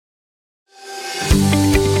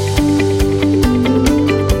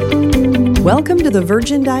Welcome to the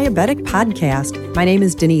Virgin Diabetic Podcast. My name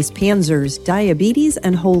is Denise Panzers, diabetes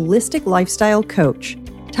and holistic lifestyle coach.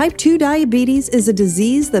 Type 2 diabetes is a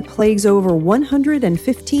disease that plagues over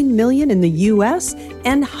 115 million in the U.S.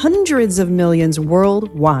 and hundreds of millions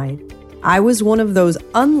worldwide. I was one of those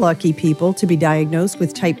unlucky people to be diagnosed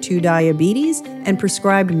with type 2 diabetes and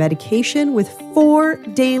prescribed medication with 4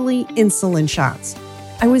 daily insulin shots.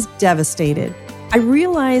 I was devastated. I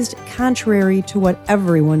realized, contrary to what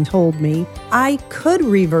everyone told me, I could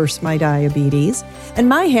reverse my diabetes, and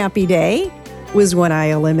my happy day was when I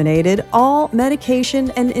eliminated all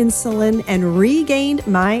medication and insulin and regained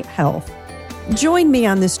my health. Join me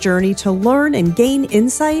on this journey to learn and gain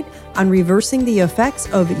insight on reversing the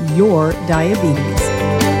effects of your diabetes.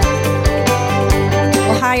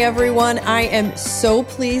 Hi, everyone. I am so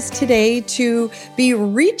pleased today to be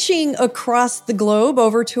reaching across the globe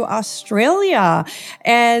over to Australia.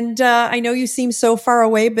 And I know you seem so far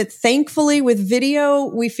away, but thankfully with video,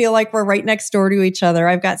 we feel like we're right next door to each other.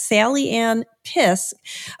 I've got Sallyanne Pisk,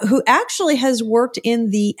 who actually has worked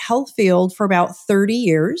in the health field for about 30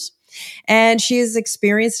 years. And she is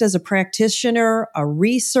experienced as a practitioner, a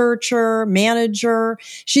researcher, manager.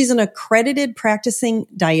 She's an accredited practicing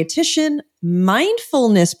dietitian,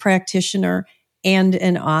 mindfulness practitioner, and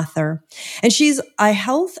an author. And she's a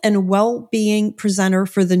health and well-being presenter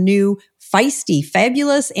for the new Feisty,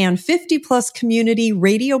 Fabulous, and 50-plus community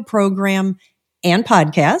radio program and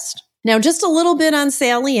podcast. Now, just a little bit on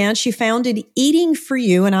Sallyanne. She founded Eating for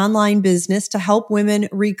You, an online business to help women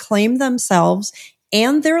reclaim themselves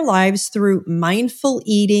and their lives through mindful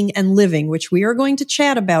eating and living, which we are going to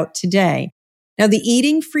chat about today. Now, the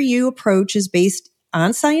Eating for You approach is based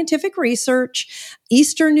on scientific research,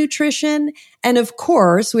 Eastern nutrition, and of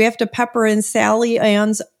course, we have to pepper in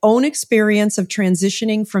Sallyanne's own experience of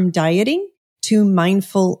transitioning from dieting to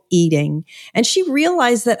mindful eating. And she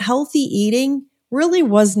realized that healthy eating really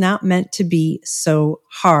was not meant to be so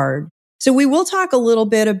hard. So we will talk a little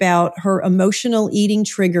bit about her emotional eating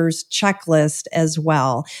triggers checklist as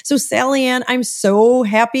well. So Sallyanne, I'm so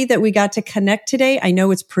happy that we got to connect today. I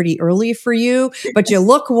know it's pretty early for you, but you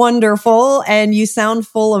look wonderful and you sound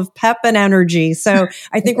full of pep and energy. So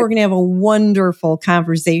I think we're going to have a wonderful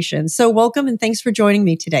conversation. So welcome and thanks for joining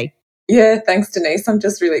me today. Yeah, thanks, Denise. I'm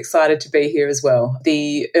just really excited to be here as well.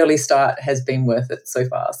 The early start has been worth it so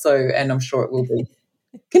far. And I'm sure it will be.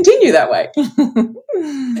 Continue that way.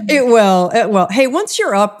 It will. It will. Hey, once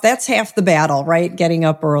you're up, that's half the battle, right? Getting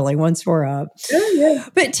up early once we're up. Yeah.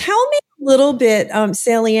 But tell me a little bit,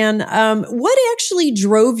 Sallyanne, what actually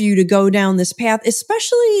drove you to go down this path,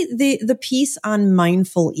 especially the piece on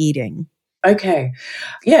mindful eating? Okay.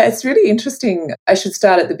 Yeah, it's really interesting. I should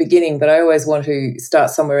start at the beginning, but I always want to start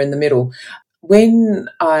somewhere in the middle. When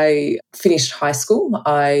I finished high school,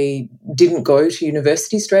 I didn't go to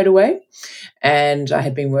university straight away, and I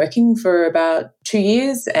had been working for about 2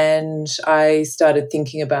 years, and I started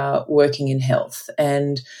thinking about working in health.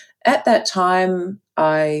 And at that time,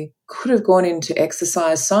 I could have gone into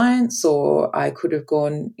exercise science or I could have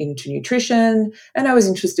gone into nutrition, and I was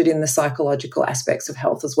interested in the psychological aspects of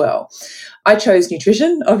health as well. I chose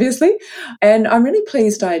nutrition, obviously, and I'm really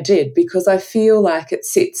pleased I did because I feel like it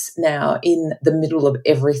sits now in the middle of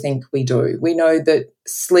everything we do. We know that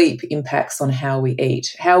sleep impacts on how we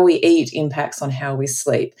eat impacts on how we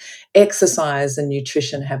sleep. Exercise and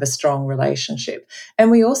nutrition have a strong relationship.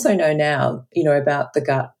 And we also know now, about the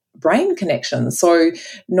gut brain connection. So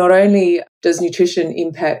not only does nutrition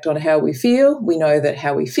impact on how we feel, we know that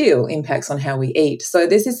how we feel impacts on how we eat. So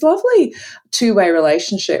there's this lovely two-way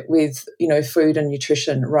relationship with, food and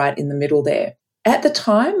nutrition right in the middle there. At the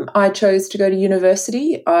time I chose to go to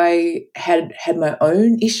university, I had my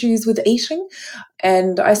own issues with eating,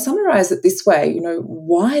 and I summarize it this way,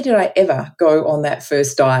 why did I ever go on that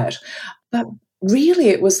first diet? But really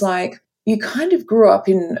it was like, you kind of grew up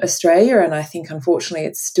in Australia, and I think unfortunately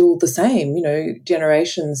it's still the same,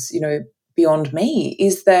 generations, beyond me,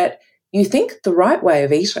 is that you think the right way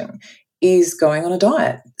of eating is going on a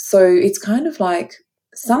diet. So it's kind of like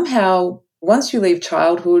somehow once you leave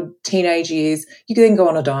childhood, teenage years, you can then go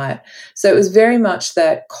on a diet. So it was very much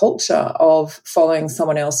that culture of following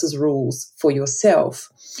someone else's rules for yourself.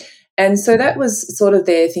 And so that was sort of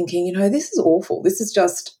there thinking, this is awful. This is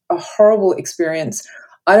just a horrible experience.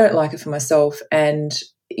 I don't like it for myself, and,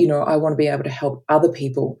 I want to be able to help other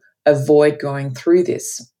people avoid going through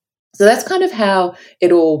this. So that's kind of how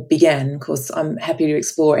it all began. Of course, I'm happy to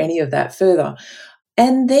explore any of that further.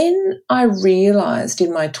 And then I realized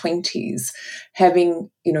in my 20s,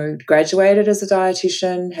 having, graduated as a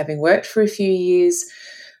dietitian, having worked for a few years,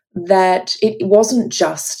 that it wasn't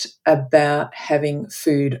just about having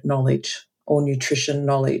food knowledge or nutrition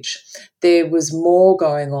knowledge. There was more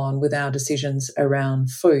going on with our decisions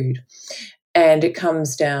around food. And it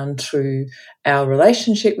comes down to our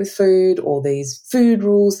relationship with food or these food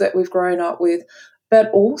rules that we've grown up with.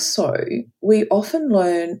 But also, we often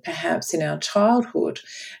learn, perhaps in our childhood,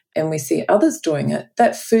 and we see others doing it,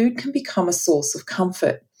 that food can become a source of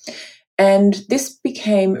comfort. And this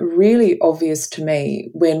became really obvious to me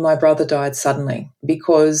when my brother died suddenly,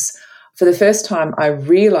 because for the first time, I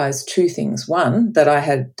realized two things. One, that I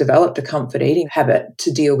had developed a comfort eating habit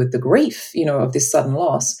to deal with the grief, of this sudden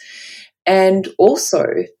loss. And also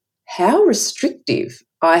how restrictive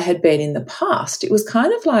I had been in the past. It was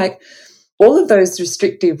kind of like all of those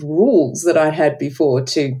restrictive rules that I had before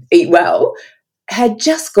to eat well had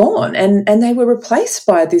just gone, and they were replaced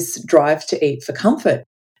by this drive to eat for comfort.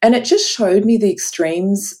 And it just showed me the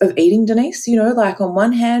extremes of eating, Denise. Like on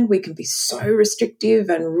one hand, we can be so restrictive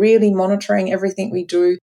and really monitoring everything we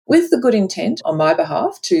do with the good intent on my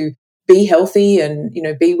behalf to be healthy and,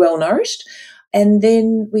 be well nourished. And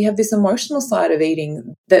then we have this emotional side of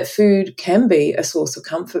eating, that food can be a source of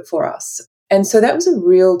comfort for us. And so that was a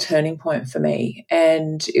real turning point for me.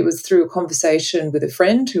 And it was through a conversation with a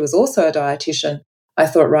friend who was also a dietitian. I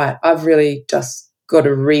thought, right, I've really just got to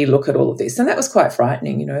relook at all of this. And that was quite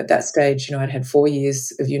frightening. At that stage, I'd had 4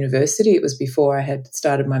 years of university. It was before I had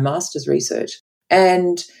started my master's research.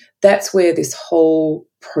 And that's where this whole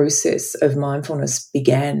process of mindfulness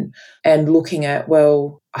began, and looking at,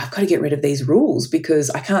 well, I've got to get rid of these rules because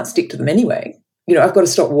I can't stick to them anyway. I've got to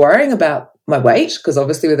stop worrying about my weight, because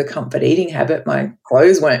obviously with a comfort eating habit, my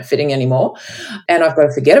clothes weren't fitting anymore, and I've got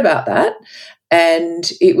to forget about that.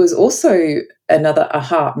 And it was also another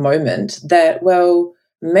aha moment that, well,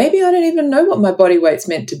 maybe I don't even know what my body weight's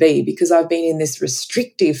meant to be, because I've been in this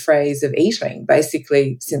restrictive phase of eating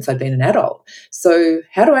basically since I've been an adult. So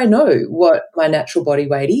how do I know what my natural body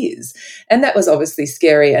weight is? And that was obviously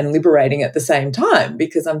scary and liberating at the same time,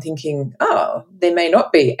 because I'm thinking, oh, there may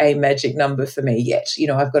not be a magic number for me yet.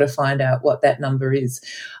 I've got to find out what that number is.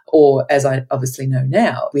 Or, as I obviously know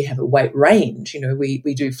now, we have a weight range.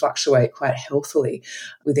 We do fluctuate quite healthily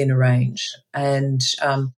within a range. And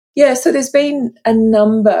so there's been a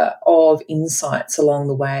number of insights along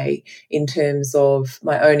the way in terms of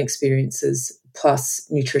my own experiences, plus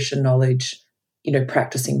nutrition knowledge,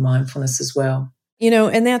 practicing mindfulness as well.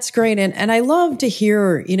 And that's great. And I love to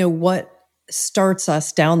hear, what starts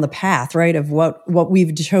us down the path, right, of what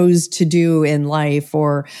we've chose to do in life.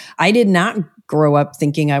 Or I did not grow up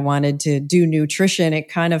thinking I wanted to do nutrition. It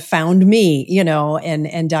kind of found me,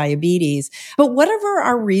 and diabetes. But whatever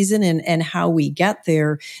our reason and how we get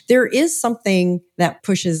there, there is something that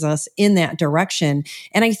pushes us in that direction.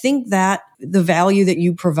 And I think that the value that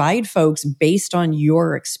you provide folks based on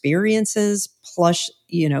your experiences, plus,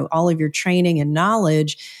 all of your training and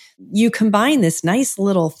knowledge, you combine this nice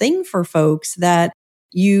little thing for folks that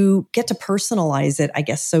you get to personalize it, I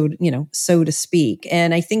guess, so to speak.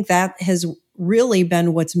 And I think that has really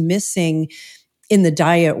been what's missing in the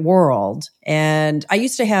diet world. And I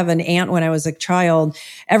used to have an aunt when I was a child.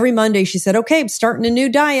 Every Monday, she said, okay, I'm starting a new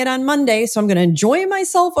diet on Monday, so I'm going to enjoy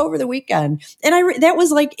myself over the weekend. And that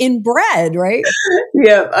was like inbred, right?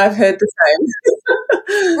 Yeah, I've heard the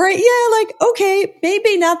same. Right. Yeah. Like, okay,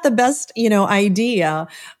 maybe not the best, idea.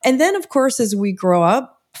 And then, of course, as we grow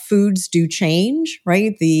up, foods do change,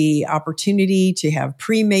 right? The opportunity to have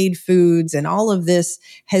pre-made foods and all of this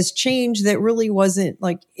has changed. That really wasn't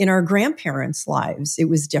like in our grandparents' lives. It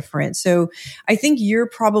was different. So I think you're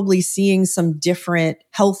probably seeing some different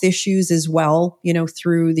health issues as well,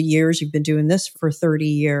 through the years. You've been doing this for 30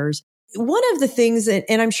 years. One of the things that,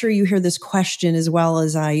 and I'm sure you hear this question as well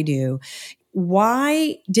as I do,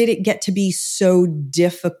 why did it get to be so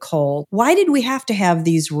difficult? Why did we have to have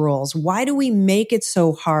these rules? Why do we make it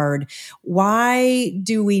so hard? Why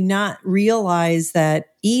do we not realize that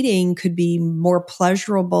eating could be more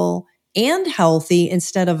pleasurable and healthy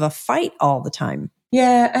instead of a fight all the time?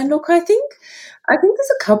 Yeah, and look, I think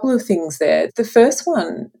there's a couple of things there. The first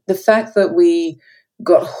one, the fact that we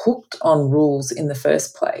got hooked on rules in the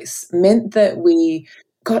first place meant that we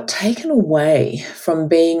got taken away from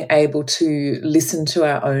being able to listen to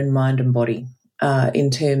our own mind and body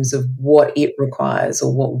in terms of what it requires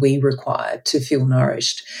or what we require to feel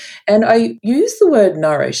nourished. And I use the word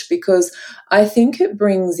nourished because I think it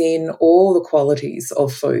brings in all the qualities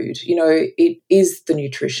of food. It is the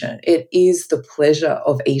nutrition. It is the pleasure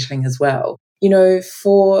of eating as well.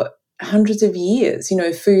 For hundreds of years,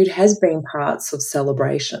 food has been parts of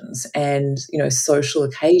celebrations and, social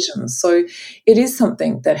occasions. So it is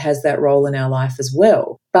something that has that role in our life as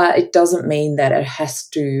well. But it doesn't mean that it has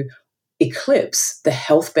to eclipse the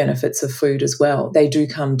health benefits of food as well. They do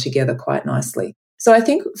come together quite nicely. So I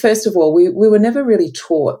think, first of all, we were never really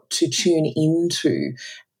taught to tune into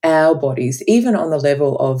our bodies, even on the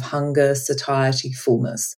level of hunger, satiety,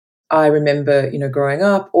 fullness. I remember, growing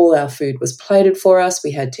up, all our food was plated for us.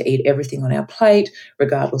 We had to eat everything on our plate,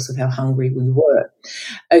 regardless of how hungry we were.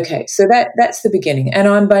 Okay, so that's the beginning. And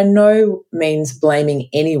I'm by no means blaming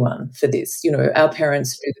anyone for this. Our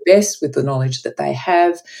parents do the best with the knowledge that they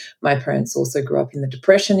have. My parents also grew up in the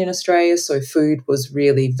Depression in Australia, so food was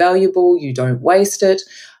really valuable. You don't waste it.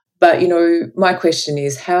 But, my question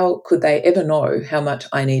is, how could they ever know how much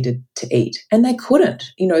I needed to eat? And they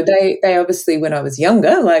couldn't. They obviously, when I was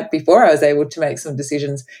younger, like before I was able to make some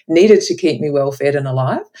decisions, needed to keep me well fed and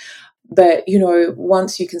alive. But,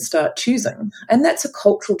 once you can start choosing, and that's a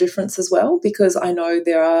cultural difference as well, because I know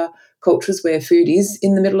there are cultures where food is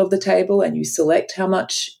in the middle of the table and you select how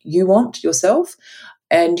much you want yourself.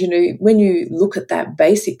 And, when you look at that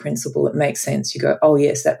basic principle, it makes sense. You go, oh,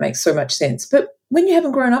 yes, that makes so much sense. But when you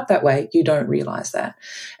haven't grown up that way, you don't realize that.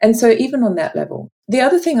 And so even on that level, the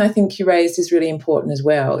other thing I think you raised is really important as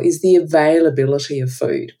well is the availability of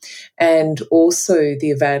food and also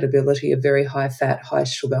the availability of very high fat, high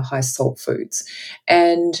sugar, high salt foods.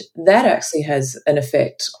 And that actually has an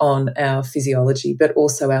effect on our physiology, but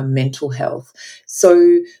also our mental health.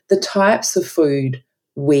 So the types of food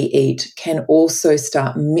we eat can also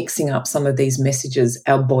start mixing up some of these messages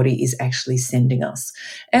our body is actually sending us.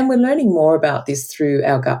 And we're learning more about this through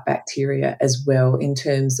our gut bacteria as well, in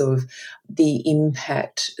terms of the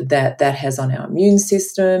impact that has on our immune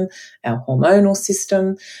system, our hormonal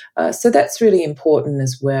system. So that's really important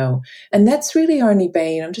as well. And that's really only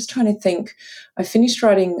been, I'm just trying to think, I finished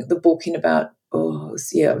writing the book in about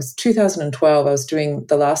it was 2012. I was doing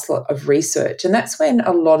the last lot of research, and that's when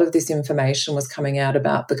a lot of this information was coming out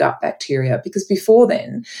about the gut bacteria, because before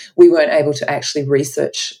then we weren't able to actually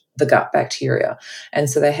research the gut bacteria. And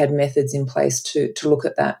so they had methods in place to look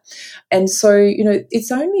at that. And so,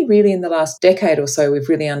 it's only really in the last decade or so we've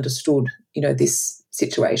really understood, this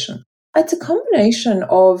situation. It's a combination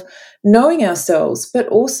of knowing ourselves, but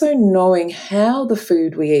also knowing how the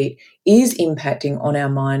food we eat is impacting on our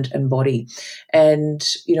mind and body. And,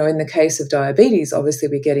 in the case of diabetes, obviously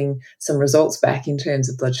we're getting some results back in terms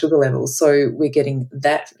of blood sugar levels. So we're getting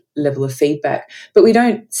that level of feedback, but we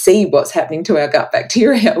don't see what's happening to our gut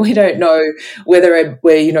bacteria. We don't know whether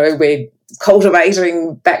we're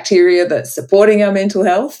cultivating bacteria that's supporting our mental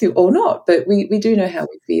health or not, but we do know how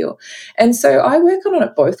we feel. And so I work on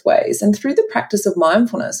it both ways. And through the practice of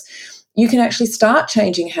mindfulness, you can actually start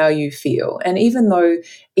changing how you feel. And even though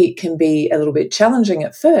it can be a little bit challenging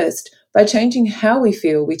at first, by changing how we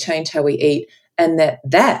feel, we change how we eat, and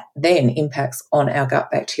that then impacts on our gut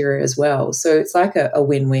bacteria as well. So it's like a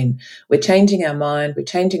win-win. We're changing our mind, we're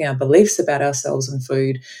changing our beliefs about ourselves and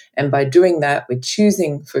food, and by doing that, we're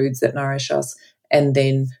choosing foods that nourish us and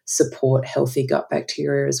then support healthy gut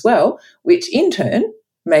bacteria as well, which in turn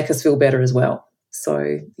make us feel better as well.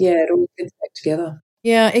 So yeah, it all fits back together.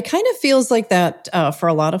 Yeah, it kind of feels like that for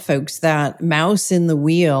a lot of folks, that mouse in the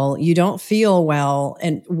wheel, you don't feel well.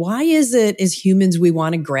 And why is it as humans we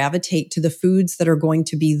want to gravitate to the foods that are going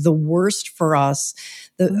to be the worst for us,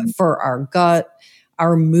 for our gut,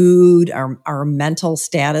 our mood, our mental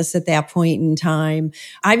status at that point in time?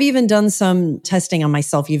 I've even done some testing on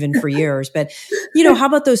myself even for years, but how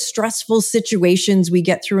about those stressful situations we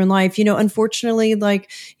get through in life? Unfortunately,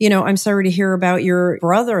 I'm sorry to hear about your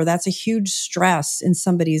brother. That's a huge stress in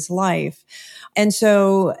somebody's life. And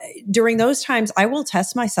so during those times, I will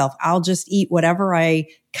test myself. I'll just eat whatever I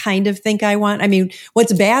kind of think I want. I mean,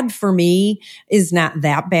 what's bad for me is not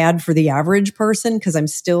that bad for the average person because I'm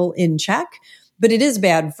still in check, but it is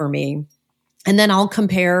bad for me. And then I'll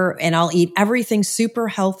compare and I'll eat everything super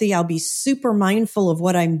healthy. I'll be super mindful of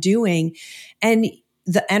what I'm doing. And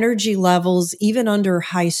the energy levels, even under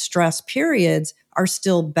high stress periods, are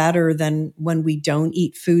still better than when we don't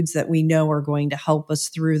eat foods that we know are going to help us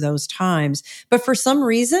through those times. But for some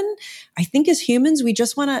reason, I think as humans, we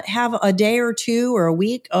just want to have a day or two or a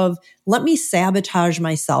week of let me sabotage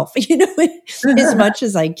myself, as much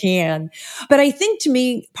as I can. But I think to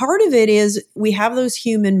me, part of it is we have those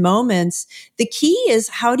human moments. The key is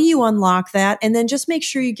how do you unlock that? And then just make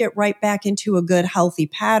sure you get right back into a good, healthy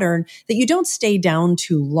pattern that you don't stay down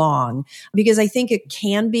too long, because I think it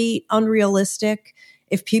can be unrealistic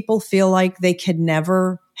if people feel like they could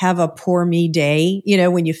never have a poor me day,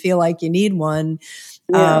 when you feel like you need one.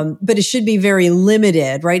 Yeah. But it should be very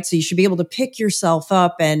limited, right? So you should be able to pick yourself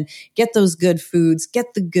up and get those good foods,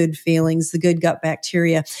 get the good feelings, the good gut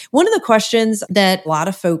bacteria. One of the questions that a lot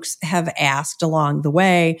of folks have asked along the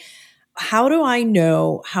way, how do I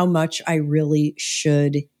know how much I really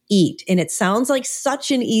should eat? And it sounds like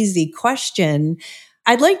such an easy question.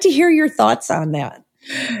 I'd like to hear your thoughts on that.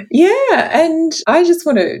 Yeah, and I just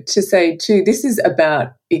wanted to say too, this is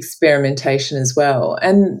about experimentation as well.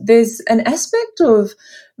 And there's an aspect of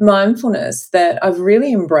mindfulness that I've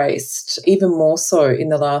really embraced even more so in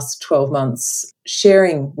the last 12 months,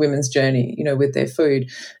 sharing women's journey, with their food.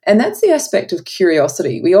 And that's the aspect of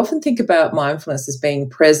curiosity. We often think about mindfulness as being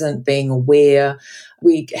present, being aware.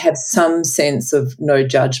 We have some sense of no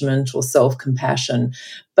judgment or self-compassion,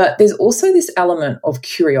 but there's also this element of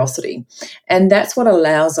curiosity. And that's what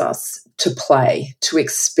allows us to play, to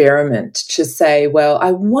experiment, to say, well,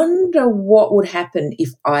 I wonder what would happen if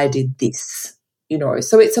I did this,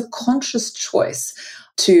 So it's a conscious choice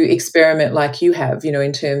to experiment like you have,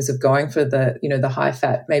 in terms of going for the high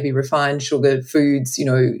fat, maybe refined sugar foods,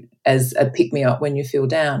 as a pick me up when you feel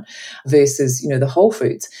down versus, the whole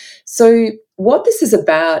foods. So what this is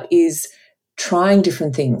about is trying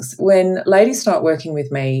different things. When ladies start working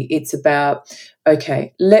with me, it's about,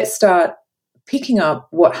 okay, let's start picking up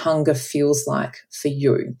what hunger feels like for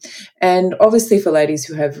you. And obviously for ladies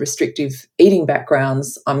who have restrictive eating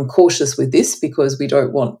backgrounds, I'm cautious with this because we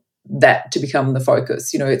don't want that to become the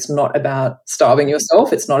focus. It's not about starving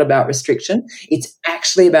yourself. It's not about restriction. It's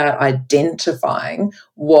actually about identifying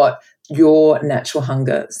what your natural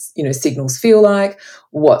hunger, signals feel like,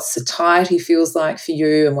 what satiety feels like for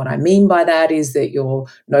you. And what I mean by that is that you're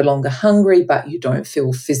no longer hungry, but you don't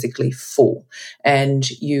feel physically full and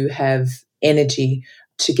you have energy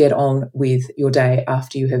to get on with your day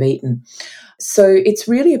after you have eaten. So it's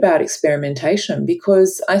really about experimentation,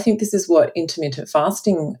 because I think this is what intermittent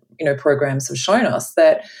fasting, programs have shown us,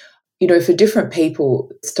 that for different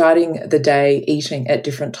people, starting the day eating at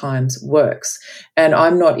different times works. And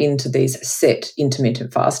I'm not into these set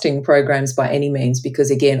intermittent fasting programs by any means,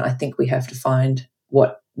 because again, I think we have to find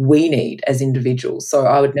what we need as individuals. So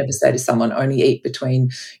I would never say to someone, only eat between,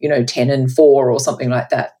 10 and 4 or something like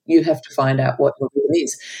that. You have to find out what your rhythm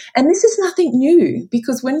is. And this is nothing new,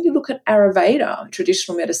 because when you look at Ayurveda,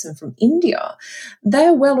 traditional medicine from India, they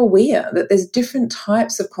are well aware that there's different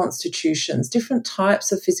types of constitutions, different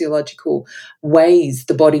types of physiological ways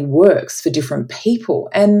the body works for different people.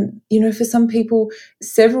 And, for some people,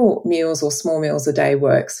 several meals or small meals a day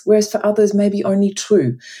works, whereas for others, maybe only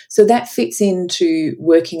 2. So that fits into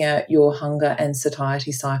working out your hunger and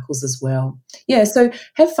satiety cycles as well. Yeah, so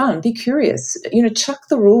have fun, be curious, chuck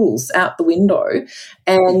the rules out the window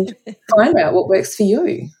and find out what works for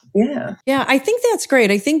you. Yeah. Yeah, I think that's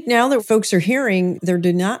great. I think now that folks are hearing there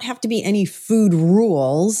do not have to be any food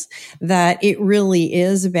rules, that it really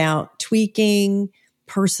is about tweaking,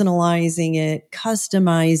 personalizing it,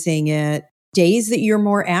 customizing it. Days that you're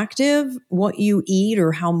more active, what you eat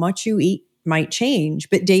or how much you eat might change.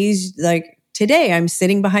 But days like today, I'm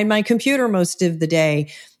sitting behind my computer most of the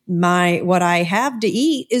day. What I have to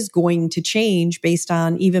eat is going to change based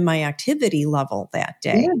on even my activity level that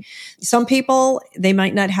day. Yeah. Some people, they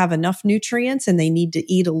might not have enough nutrients and they need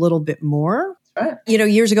to eat a little bit more. Right.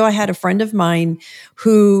 Years ago, I had a friend of mine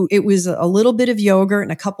who it was a little bit of yogurt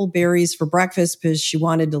and a couple berries for breakfast because she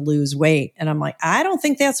wanted to lose weight. And I'm like, I don't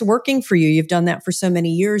think that's working for you. You've done that for so many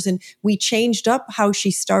years. And we changed up how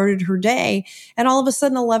she started her day. And all of a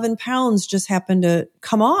sudden, 11 pounds just happened to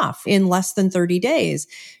come off in less than 30 days.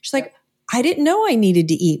 She's like, I didn't know I needed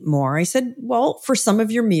to eat more. I said, well, for some of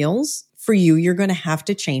your meals, for you, you're going to have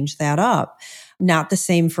to change that up. Not the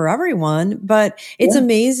same for everyone, but it's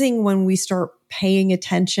amazing when we start paying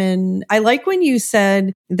attention. I like when you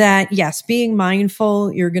said that, yes, being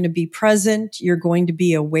mindful, you're going to be present, you're going to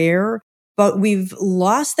be aware, but we've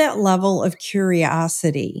lost that level of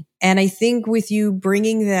curiosity. And I think with you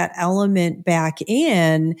bringing that element back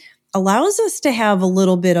in allows us to have a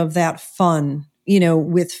little bit of that fun,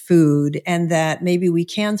 with food, and that maybe we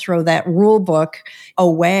can throw that rule book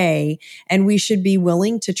away and we should be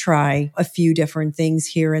willing to try a few different things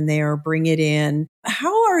here and there, bring it in.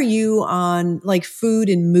 How are you on like food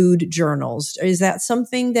and mood journals? Is that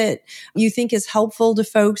something that you think is helpful to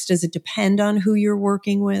folks? Does it depend on who you're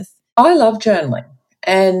working with? I love journaling.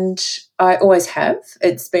 And I always have.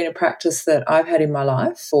 It's been a practice that I've had in my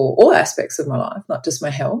life for all aspects of my life, not just my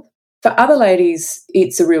health. For other ladies,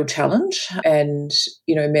 it's a real challenge, and,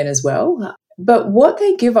 men as well. But what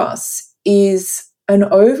they give us is an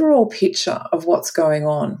overall picture of what's going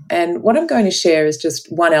on. And what I'm going to share is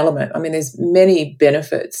just one element. I mean, there's many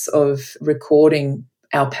benefits of recording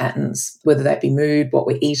our patterns, whether that be mood, what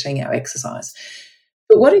we're eating, our exercise.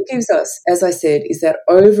 But what it gives us, as I said, is that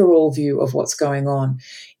overall view of what's going on.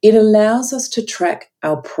 It allows us to track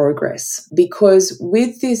our progress, because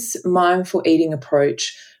with this mindful eating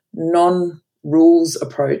approach, non-rules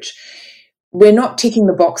approach, we're not ticking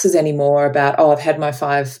the boxes anymore about, oh, I've had my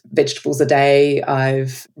 5 vegetables a day,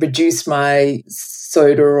 I've reduced my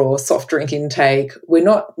soda or soft drink intake. We're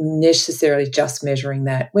not necessarily just measuring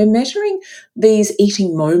that. We're measuring these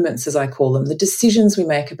eating moments, as I call them, the decisions we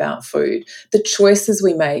make about food, the choices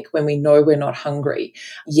we make when we know we're not hungry,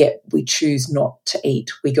 yet we choose not to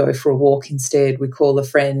eat. We go for a walk instead, we call a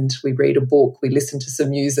friend, we read a book, we listen to some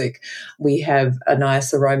music, we have a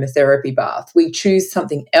nice aromatherapy bath. We choose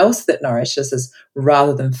something else that nourishes us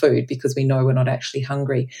rather than food because we know we're not actually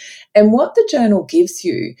hungry. And what the journal gives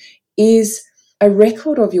you is a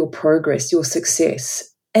record of your progress, your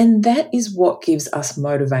success, and that is what gives us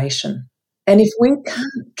motivation. And if we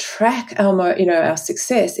can't track our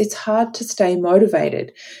success, it's hard to stay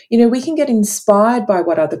motivated. We can get inspired by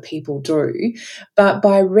what other people do, but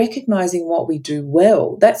by recognizing what we do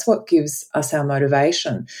well, that's what gives us our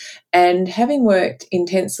motivation. And having worked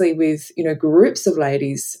intensely with, groups of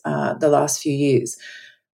ladies the last few years,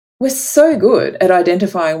 we're so good at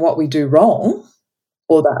identifying what we do wrong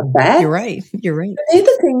or that are bad. You're right. But they're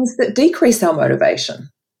the things that decrease our motivation.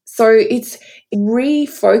 So it's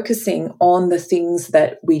refocusing on the things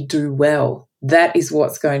that we do well. That is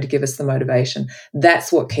what's going to give us the motivation.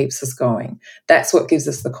 That's what keeps us going. That's what gives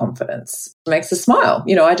us the confidence. It makes us smile.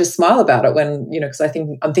 I just smile about it when, because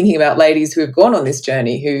I'm thinking about ladies who have gone on this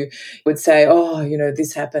journey who would say, oh,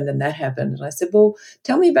 this happened and that happened. And I said, well,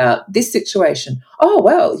 tell me about this situation. Oh,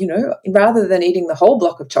 well, rather than eating the whole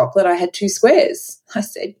block of chocolate, I had 2 squares. I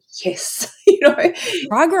said, yes,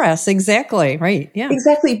 Progress, exactly. Right. Yeah.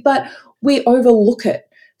 Exactly. But we overlook it.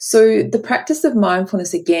 So the practice of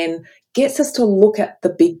mindfulness, again, gets us to look at the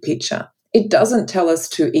big picture. It doesn't tell us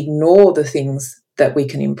to ignore the things that we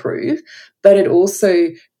can improve, but it also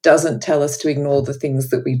doesn't tell us to ignore the things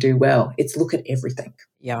that we do well. It's look at everything.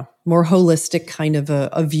 Yeah. More holistic kind of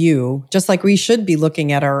a view, just like we should be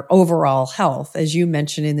looking at our overall health, as you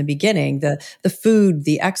mentioned in the beginning, the food,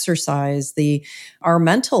 the exercise, our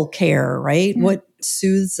mental care, right? Yeah. What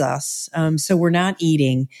soothes us. So we're not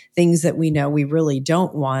eating things that we know we really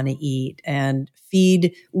don't want to eat and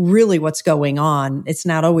feed really what's going on. It's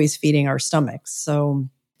not always feeding our stomachs. So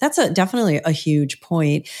that's definitely a huge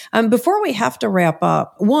point. Before we have to wrap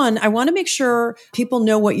up, one, I want to make sure people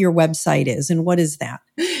know what your website is, and what is that?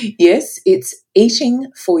 Yes, it's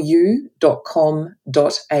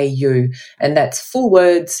eatingforyou.com.au, and that's full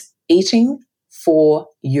words,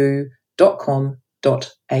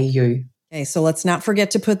 eatingforyou.com.au. Okay, so let's not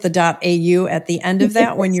forget to put the .au at the end of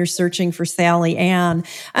that when you're searching for Sallyanne.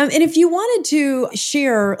 And if you wanted to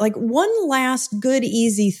share like one last good,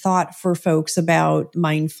 easy thought for folks about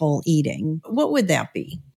mindful eating, what would that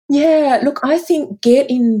be? Yeah, look, I think get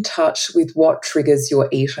in touch with what triggers your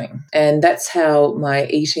eating. And that's how my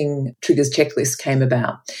eating triggers checklist came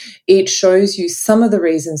about. It shows you some of the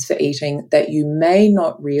reasons for eating that you may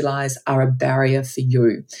not realize are a barrier for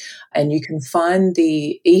you. And you can find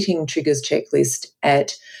the eating triggers checklist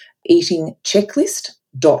at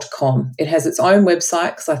eatingchecklist.com. It has its own website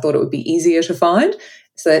because I thought it would be easier to find.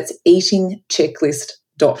 So that's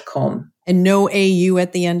eatingchecklist.com. And no AU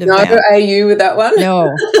at the end of that. No AU with that one?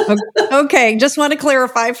 No. Okay. Just want to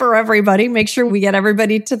clarify for everybody. Make sure we get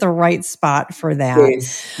everybody to the right spot for that.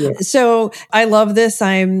 Yes. So I love this.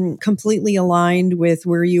 I'm completely aligned with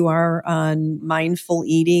where you are on mindful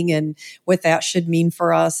eating and what that should mean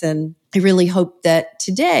for us. And I really hope that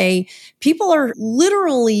today people are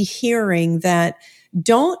literally hearing that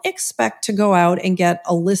don't expect to go out and get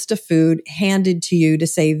a list of food handed to you to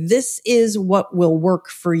say, this is what will work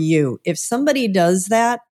for you. If somebody does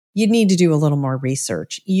that, you need to do a little more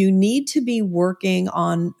research. You need to be working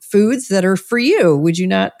on foods that are for you. Would you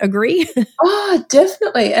not agree? Oh,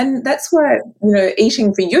 definitely. And that's why,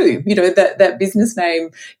 eating for you, that business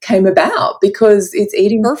name came about, because it's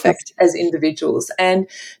eating perfect as individuals. And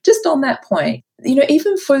just on that point,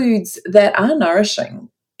 even foods that are nourishing,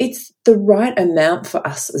 it's the right amount for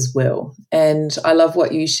us as well. And I love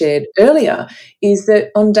what you shared earlier, is that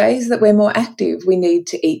on days that we're more active, we need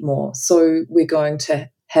to eat more. So we're going to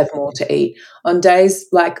have more to eat. On days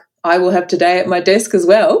like I will have today at my desk as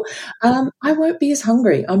well, I won't be as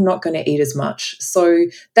hungry. I'm not going to eat as much. So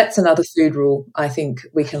that's another food rule I think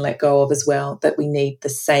we can let go of as well, that we need the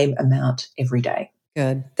same amount every day.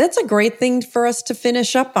 Good. That's a great thing for us to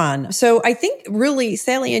finish up on. So I think really,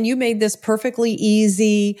 Sallyanne, you made this perfectly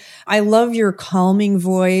easy. I love your calming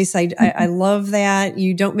voice. I love that.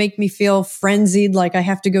 You don't make me feel frenzied like I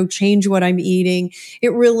have to go change what I'm eating.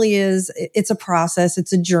 It really is. It's a process.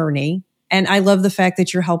 It's a journey. And I love the fact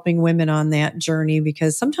that you're helping women on that journey,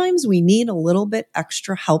 because sometimes we need a little bit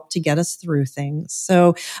extra help to get us through things.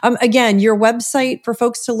 So again, your website for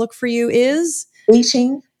folks to look for you is?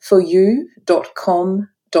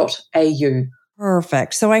 eatingforyou.com.au.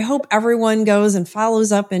 Perfect. So I hope everyone goes and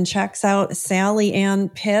follows up and checks out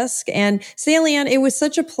Sallyanne Pisk. And Sallyanne, it was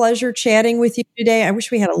such a pleasure chatting with you today. I wish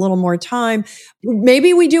we had a little more time.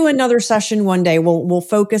 Maybe we do another session one day. We'll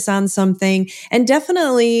focus on something, and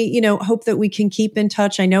definitely, hope that we can keep in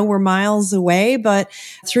touch. I know we're miles away, but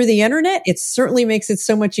through the internet, it certainly makes it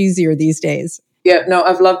so much easier these days. Yeah, no,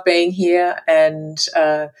 I've loved being here, and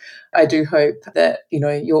I do hope that,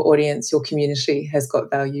 your audience, your community has got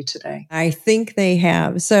value today. I think they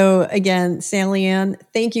have. So again, Sallyanne,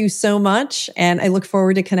 thank you so much. And I look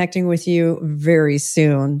forward to connecting with you very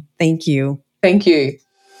soon. Thank you. Thank you.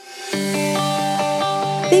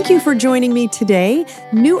 Thank you for joining me today.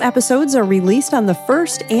 New episodes are released on the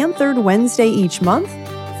first and third Wednesday each month.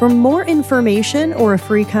 For more information or a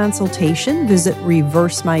free consultation, visit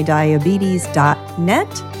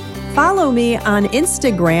reversemydiabetes.net. Follow me on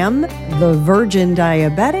Instagram, The Virgin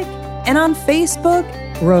Diabetic, and on Facebook,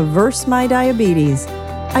 Reverse My Diabetes.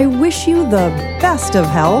 I wish you the best of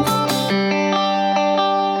health.